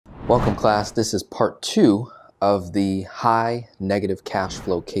Welcome class, this is part 2 of the high negative cash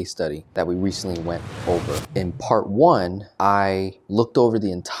flow case study that we recently went over. In part 1, I looked over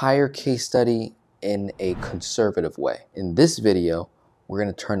the entire case study in a conservative way. In this video, we're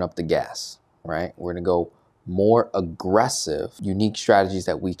gonna turn up the gas, right? We're gonna go more aggressive, unique strategies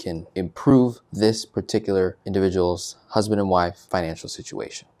that we can improve this particular individual's husband and wife financial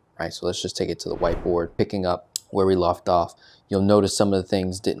situation, right? So let's just take it to the whiteboard, picking up where we left off. You'll notice some of the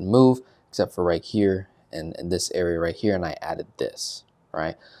things didn't move except for right here and this area right here, and I added this,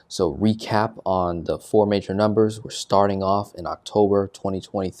 right? So recap on the 4 major numbers. We're starting off in October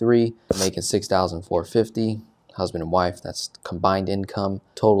 2023, making $6,450, husband and wife, that's combined income.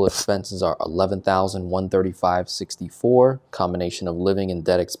 Total expenses are $11,135.64, combination of living and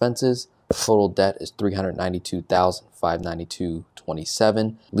debt expenses. Total debt is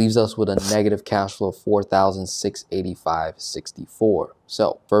 $392,592.27, leaves us with a negative cash flow of $4,685.64.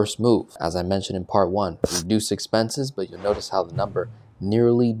 So first move, as I mentioned in part 1, reduce expenses, but you'll notice how the number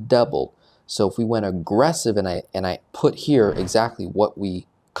nearly doubled. So if we went aggressive and I put here exactly what we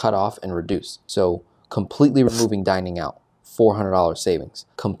cut off and reduced. So completely removing dining out, $400 savings,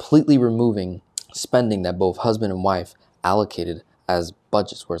 completely removing spending that both husband and wife allocated as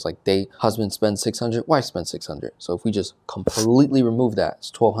budgets, where it's like husband spends $600, wife spends $600. So if we just completely remove that,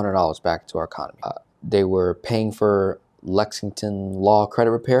 it's $1,200 back to our economy. They were paying for Lexington Law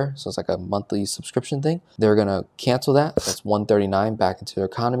credit repair, so it's like a monthly subscription thing. They're gonna cancel that. That's $139 back into their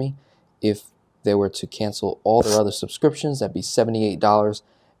economy. If they were to cancel all their other subscriptions, that'd be $78.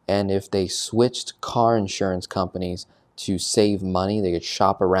 And if they switched car insurance companies to save money, they could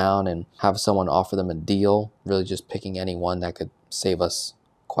shop around and have someone offer them a deal, really just picking any one that could save us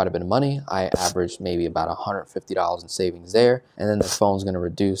quite a bit of money. I averaged maybe about $150 in savings there. And then their phone's gonna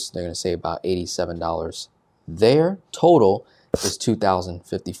reduce. They're gonna save about $87 there. Total is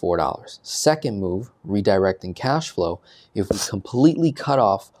 $2,054. Second move, redirecting cash flow. If we completely cut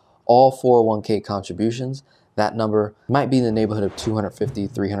off all 401k contributions, that number might be in the neighborhood of $250,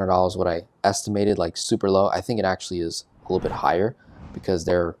 $300, what I estimated, like super low. I think it actually is a little bit higher because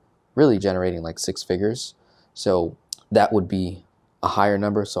they're really generating like 6 figures. So that would be a higher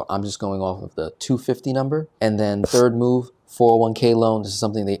number. So I'm just going off of the 250 number. And then third move, 401k loan. This is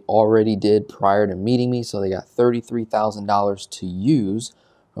something they already did prior to meeting me. So they got $33,000 to use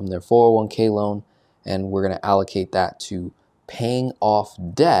from their 401k loan. And we're going to allocate that to paying off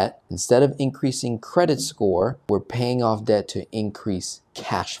debt. Instead of increasing credit score, we're paying off debt to increase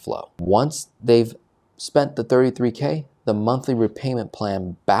cash flow. Once they've spent the $33K, the monthly repayment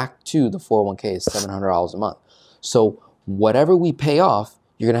plan back to the 401k is $700 a month. So whatever we pay off,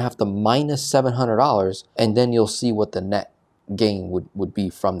 you're gonna have to minus $700, and then you'll see what the net gain would be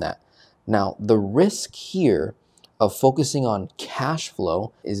from that. Now, the risk here of focusing on cash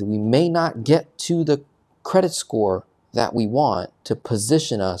flow is we may not get to the credit score that we want to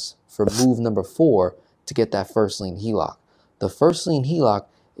position us for move number 4 to get that first lien HELOC. The first lien HELOC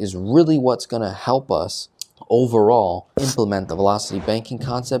is really what's gonna help us overall implement the velocity banking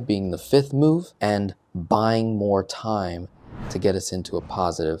concept, being the 5th move, and buying more time to get us into a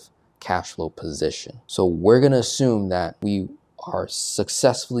positive cash flow position. So we're gonna assume that we are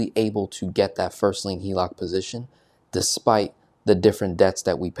successfully able to get that first lien HELOC position despite the different debts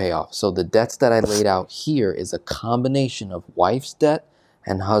that we pay off. So the debts that I laid out here is a combination of wife's debt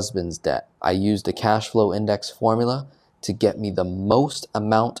and husband's debt. I used the cash flow index formula to get me the most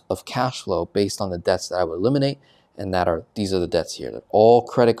amount of cash flow based on the debts that I would eliminate, and these are the debts here. They're all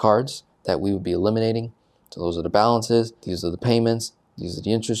credit cards that we would be eliminating. So those are the balances, these are the payments, these are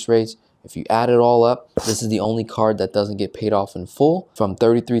the interest rates. If you add it all up, this is the only card that doesn't get paid off in full. From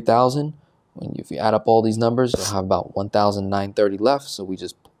 $33,000, if you add up all these numbers, you'll have about $1,930 left. So we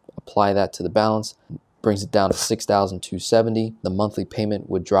just apply that to the balance, brings it down to $6,270. The monthly payment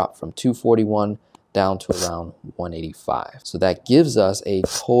would drop from $241 down to around $185. So that gives us a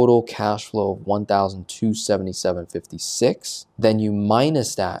total cash flow of $1,277.56. Then you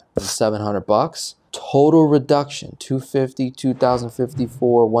minus that from $700, total reduction, $250, $2,054,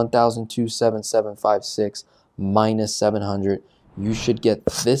 $1,277.56 minus $700. You should get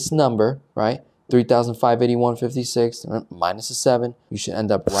this number, right? $3,581.56 minus a 7. You should end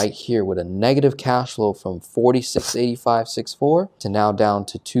up right here with a negative cash flow from $46,85.64 to now down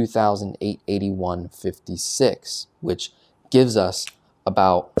to $2,881.56, which gives us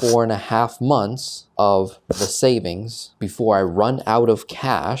about 4.5 months of the savings before I run out of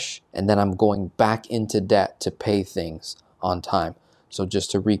cash, and then I'm going back into debt to pay things on time. So just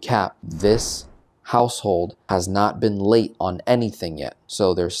to recap, this household has not been late on anything yet.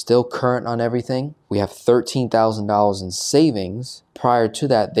 So they're still current on everything. We have $13,000 in savings. Prior to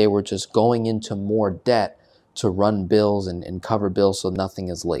that, they were just going into more debt to run bills and cover bills so nothing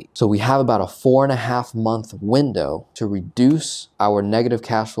is late. So we have about a 4.5 month window to reduce our negative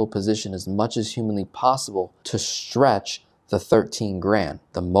cash flow position as much as humanly possible to stretch the 13 grand.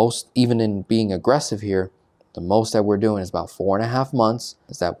 The most, even in being aggressive here, the most that we're doing is about 4.5 months.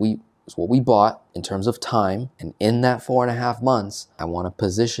 Is what we bought in terms of time. And in that 4.5 months, I want to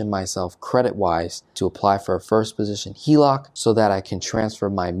position myself credit-wise to apply for a first position HELOC so that I can transfer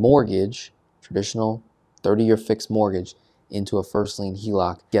my mortgage, traditional 30-year fixed mortgage, into a first lien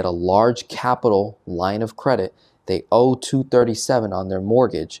HELOC, get a large capital line of credit. They owe $237 on their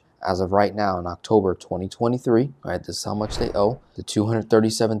mortgage as of right now in October 2023. All right, this is how much they owe. The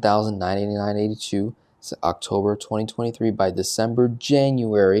 $237,989.82. It's October 2023. By December,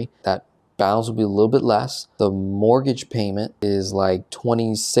 January, that balance will be a little bit less. The mortgage payment is like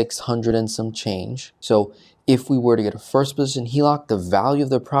 $2,600 and some change. So if we were to get a first position HELOC, the value of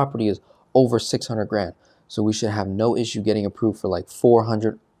the property is over 600 grand. So we should have no issue getting approved for like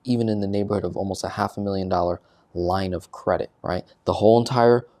 400, even in the neighborhood of almost a $500,000 line of credit, right? The whole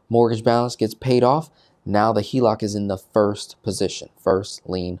entire mortgage balance gets paid off. Now the HELOC is in the first position, first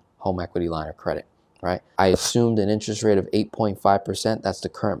lien home equity line of credit, right? I assumed an interest rate of 8.5%. That's the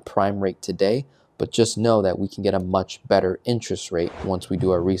current prime rate today, but just know that we can get a much better interest rate once we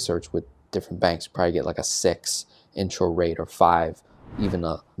do our research with different banks. Probably get like a 6 intro rate or 5, even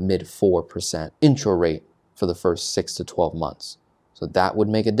a mid 4% intro rate for the first 6 to 12 months. So that would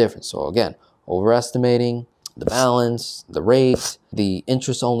make a difference. So again, overestimating the balance, the rate, the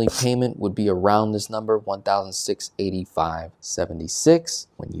interest only payment would be around this number, $1,685.76.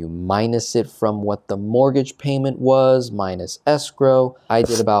 When you minus it from what the mortgage payment was, minus escrow, I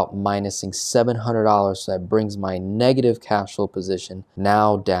did about minusing $700. So that brings my negative cash flow position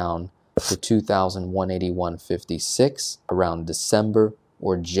now down to $2,181.56 around December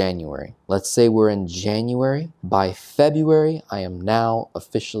or January. Let's say we're in January. By February, I am now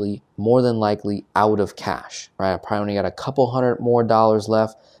officially more than likely out of cash, right? I probably only got a couple $100 more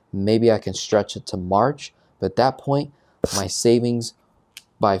left. Maybe I can stretch it to March, but at that point, my savings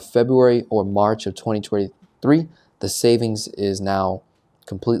by February or March of 2023, the savings is now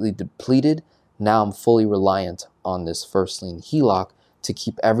completely depleted. Now I'm fully reliant on this first lien HELOC to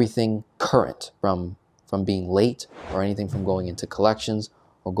keep everything current from being late or anything from going into collections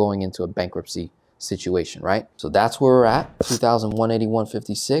or going into a bankruptcy situation, right? So that's where we're at,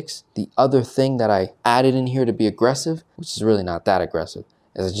 $2,181.56. The other thing that I added in here to be aggressive, which is really not that aggressive,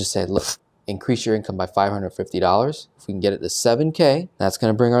 is I just said, look, increase your income by $550. If we can get it to 7K, that's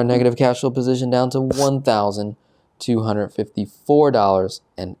gonna bring our negative cash flow position down to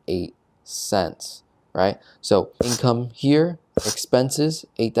 $1,254.08, right? So income here, expenses,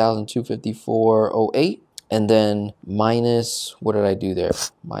 $8,254.08. And then minus, what did I do there?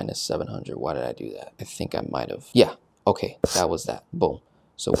 Minus 700, why did I do that? I think I might have, yeah, okay, that was that, boom.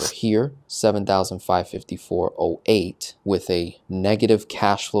 So we're here, $7,554.08 with a negative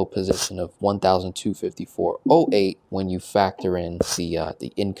cash flow position of $1,254.08 when you factor in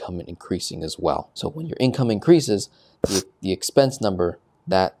the income increasing as well. So when your income increases, the expense number,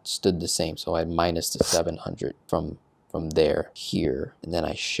 that stood the same. So I minus the 700 from there here, and then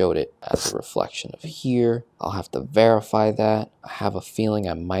I showed it as a reflection of here. I'll have to verify that. I have a feeling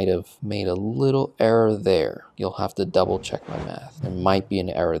I might have made a little error there. You'll have to double check my math. There might be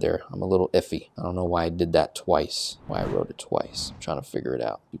an error there. I'm a little iffy. I don't know why I did that twice, why I wrote it twice. I'm trying to figure it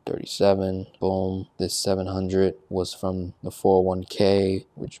out. 237, boom. This 700 was from the 401k,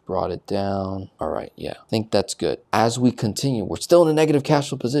 which brought it down. All right, yeah, I think that's good. As we continue, we're still in a negative cash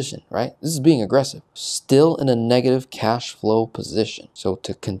flow position, right? This is being aggressive. Still in a negative cash flow position. So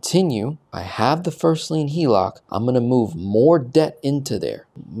to continue, I have the first lien HELOC. I'm gonna move more debt into there.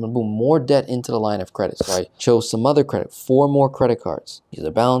 I'm gonna move more debt into the line of credit. So I chose some other credit, 4 more credit cards. These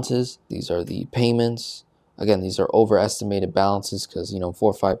are balances, these are the payments. Again, these are overestimated balances because, 4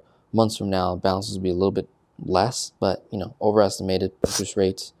 or 5 months from now, balances will be a little bit less, but overestimated interest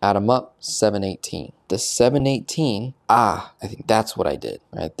rates. Add them up, 718. The 718, I think that's what I did,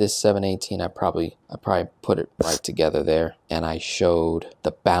 right? This 718, I probably put it right together there, and I showed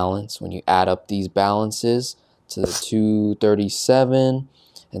the balance. When you add up these balances to the 237,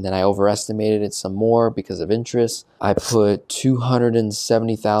 and then I overestimated it some more because of interest. I put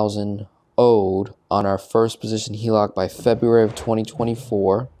 270,000 owed on our first position HELOC by February of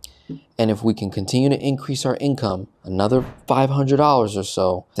 2024. And if we can continue to increase our income another $500 or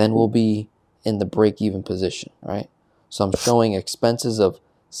so, then we'll be in the break-even position, right? So I'm showing expenses of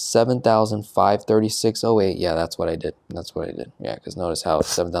 7,536.08. Yeah, that's what I did. That's what I did. Yeah, because notice how it's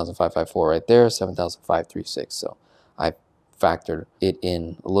 7,554 right there, 7,536. So I factored it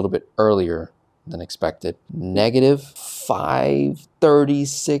in a little bit earlier than expected. Negative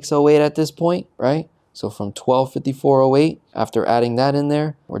 536.08 at this point, right? So from 1254.08, after adding that in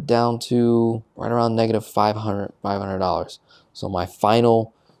there, we're down to right around negative $500. So my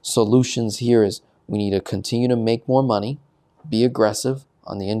final solutions here is we need to continue to make more money, be aggressive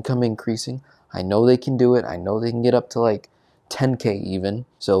on the income increasing. I know they can do it. I know they can get up to like 10K even.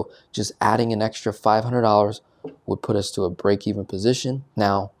 So just adding an extra $500 would put us to a break-even position.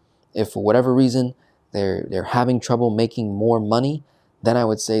 Now, if for whatever reason they're having trouble making more money, then I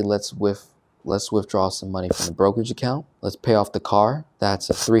would say let's withdraw some money from the brokerage account. Let's pay off the car. That's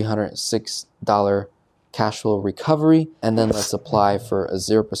a $306 cash flow recovery. And then let's apply for a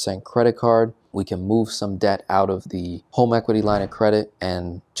 0% credit card. We can move some debt out of the home equity line of credit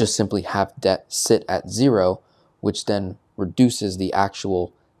and just simply have debt sit at zero, which then reduces the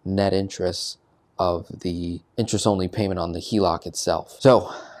actual net interest of the interest-only payment on the HELOC itself.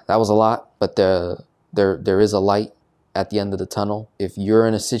 So that was a lot, but there is a light at the end of the tunnel. If you're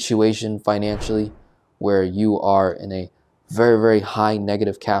in a situation financially where you are in a very, very high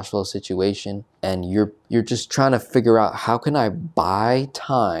negative cash flow situation and you're just trying to figure out how can I buy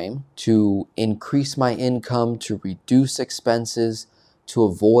time to increase my income, to reduce expenses, to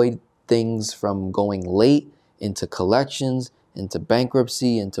avoid things from going late into collections, into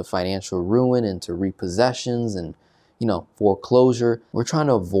bankruptcy, into financial ruin, into repossessions and foreclosure. We're trying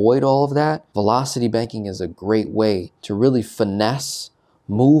to avoid all of that. Velocity banking is a great way to really finesse,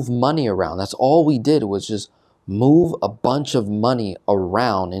 move money around. That's all we did was just move a bunch of money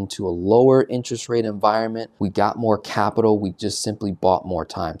around into a lower interest rate environment. We got more capital. We just simply bought more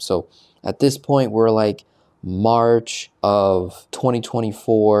time. So at this point, we're like March of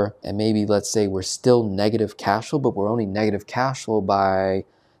 2024, and maybe let's say we're still negative cash flow, but we're only negative cash flow by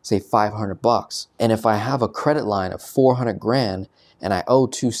say $500. And if I have a credit line of 400 grand and I owe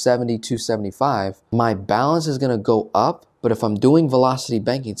 270, 275, my balance is gonna go up. But if I'm doing velocity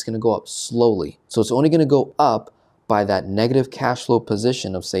banking, it's gonna go up slowly. So it's only gonna go up by that negative cash flow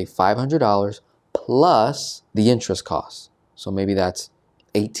position of say $500 plus the interest costs. So maybe that's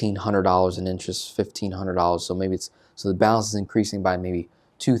 $1,800 in interest, $1,500. So the balance is increasing by maybe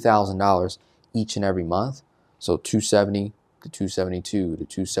 $2,000 each and every month. So 270 to 272 to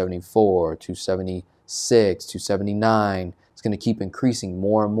 274, 276, 279. It's gonna keep increasing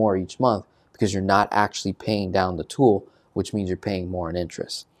more and more each month because you're not actually paying down the tool, which means you're paying more in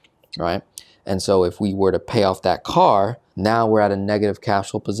interest, right? And so if we were to pay off that car, now we're at a negative cash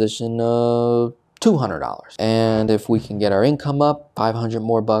flow position of $200. And if we can get our income up 500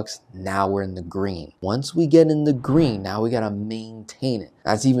 more bucks, now we're in the green. Once we get in the green, now we gotta maintain it.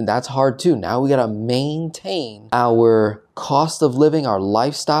 That's hard too. Now we gotta maintain our cost of living, our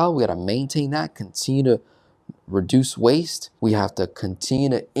lifestyle. We gotta maintain that, continue to reduce waste. We have to continue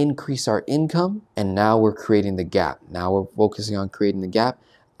to increase our income. And now we're creating the gap. Now we're focusing on creating the gap.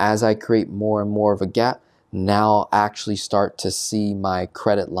 As I create more and more of a gap, now I'll actually start to see my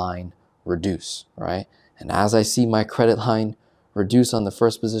credit line reduce, right? And as I see my credit line reduce on the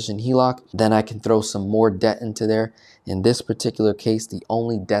first position HELOC, then I can throw some more debt into there. In this particular case, the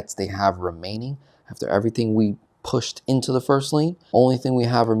only debts they have remaining after everything we pushed into the first lien, only thing we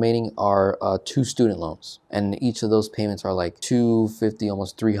have remaining are 2 student loans. And each of those payments are like $250,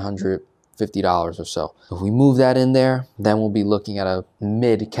 almost $350 or so. If we move that in there, then we'll be looking at a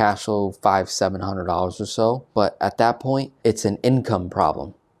mid cash flow $500-700 or so. But at that point, it's an income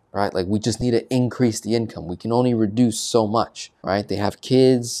problem, right? Like we just need to increase the income. We can only reduce so much, right? They have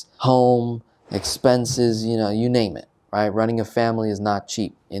kids, home, expenses, you name it, right? Running a family is not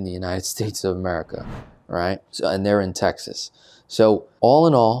cheap in the United States of America, right? So, and they're in Texas. So all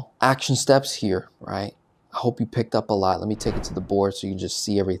in all, action steps here, right? I hope you picked up a lot. Let me take it to the board so you can just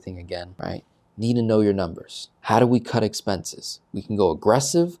see everything again, right? Need to know your numbers. How do we cut expenses? We can go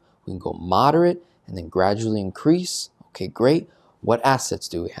aggressive, we can go moderate, and then gradually increase. Okay, great. What assets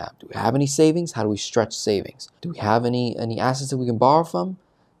do we have? Do we have any savings? How do we stretch savings? Do we have any assets that we can borrow from?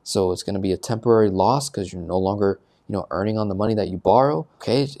 So it's going to be a temporary loss because you're no longer earning on the money that you borrow.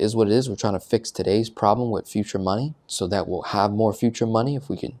 Okay, it is what it is. We're trying to fix today's problem with future money so that we'll have more future money if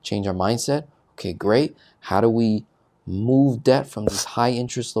we can change our mindset. Okay, great. How do we move debt from these high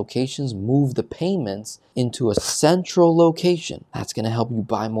interest locations, move the payments into a central location? That's going to help you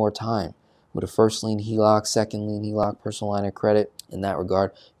buy more time with a first lien HELOC, second lien HELOC, personal line of credit in that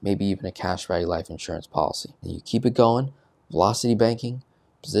regard, maybe even a cash value life insurance policy. And you keep it going, velocity banking,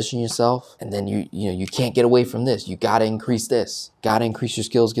 Position yourself, and then you can't get away from this. You got to increase this. Got to increase your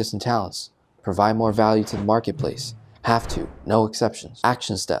skills, gifts, and talents. Provide more value to the marketplace. Have to, no exceptions.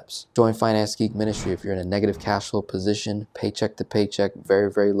 Action steps. Join Finance Geek Ministry if you're in a negative cash flow position, paycheck to paycheck,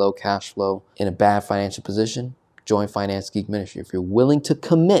 very, very low cash flow, in a bad financial position. Join Finance Geek Ministry. If you're willing to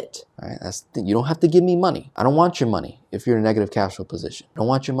commit, all right, that's the thing. You don't have to give me money. I don't want your money if you're in a negative cash flow position. I don't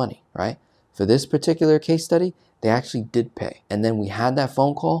want your money, right? For this particular case study, they actually did pay. And then we had that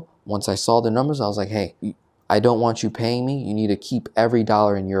phone call. Once I saw the numbers, I was like, hey, I don't want you paying me. You need to keep every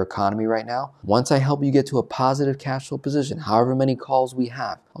dollar in your economy right now. Once I help you get to a positive cash flow position, however many calls we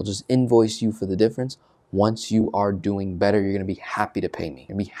have, I'll just invoice you for the difference. Once you are doing better, you're gonna be happy to pay me.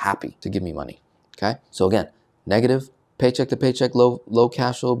 You're gonna be happy to give me money, okay? So again, negative, paycheck to paycheck, low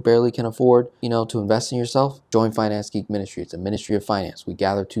cash flow, barely can afford, to invest in yourself. Join Finance Geek Ministry. It's a ministry of finance. We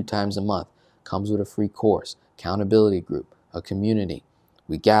gather 2 times a month. Comes with a free course, accountability group, a community.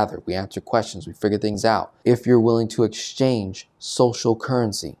 We gather, we answer questions, we figure things out. If you're willing to exchange social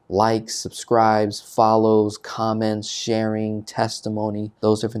currency, likes, subscribes, follows, comments, sharing, testimony,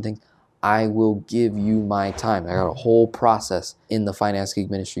 those different things, I will give you my time. I got a whole process in the Finance Geek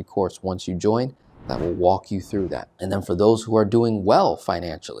Ministry course once you join that will walk you through that. And then for those who are doing well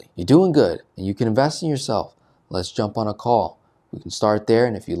financially, you're doing good and you can invest in yourself, let's jump on a call. We can start there,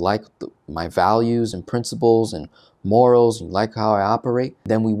 and if you like my values and principles and morals, and you like how I operate,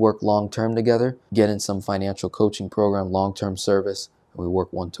 then we work long-term together, get in some financial coaching program, long-term service, and we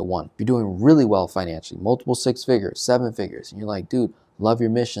work one-to-one. If you're doing really well financially, multiple 6 figures, 7 figures, and you're like, dude, love your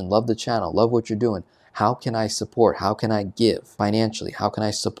mission, love the channel, love what you're doing. How can I support? How can I give financially? How can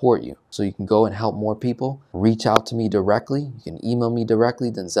I support you? So you can go and help more people. Reach out to me directly. You can email me directly,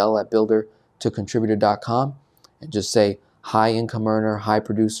 denzel@buildertocontributor.com, and just say, high income earner, high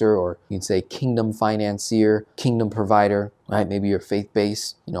producer, or you can say kingdom financier, kingdom provider, right? Maybe you're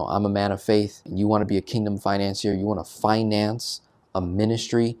faith-based. I'm a man of faith and you want to be a kingdom financier. You want to finance a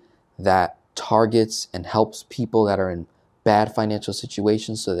ministry that targets and helps people that are in bad financial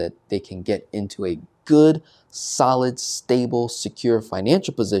situations so that they can get into a good, solid, stable, secure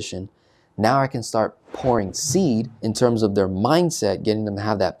financial position. Now I can start pouring seed in terms of their mindset, getting them to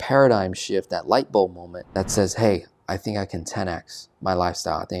have that paradigm shift, that light bulb moment that says, hey, I think I can 10x my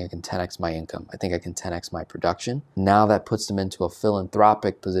lifestyle. I think I can 10x my income. I think I can 10x my production. Now that puts them into a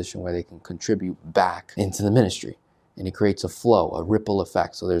philanthropic position where they can contribute back into the ministry. And it creates a flow, a ripple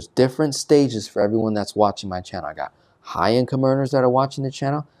effect. So there's different stages for everyone that's watching my channel. I got high income earners that are watching the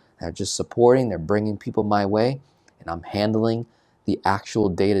channel. They're just supporting. They're bringing people my way. And I'm handling the actual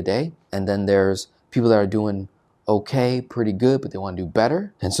day-to-day. And then there's people that are doing okay, pretty good, but they want to do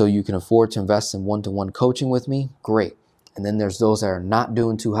better. And so you can afford to invest in one-to-one coaching with me, great. And then there's those that are not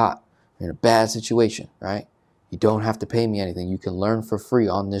doing too hot. You're in a bad situation, right? You don't have to pay me anything. You can learn for free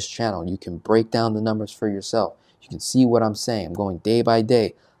on this channel. You can break down the numbers for yourself. You can see what I'm saying. I'm going day by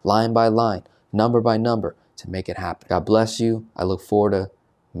day, line by line, number by number to make it happen. God bless you. I look forward to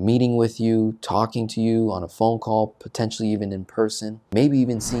meeting with you, talking to you on a phone call, potentially even in person, maybe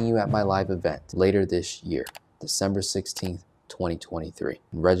even seeing you at my live event later this year. December 16th, 2023.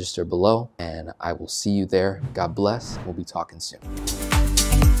 Register below and I will see you there. God bless. We'll be talking soon.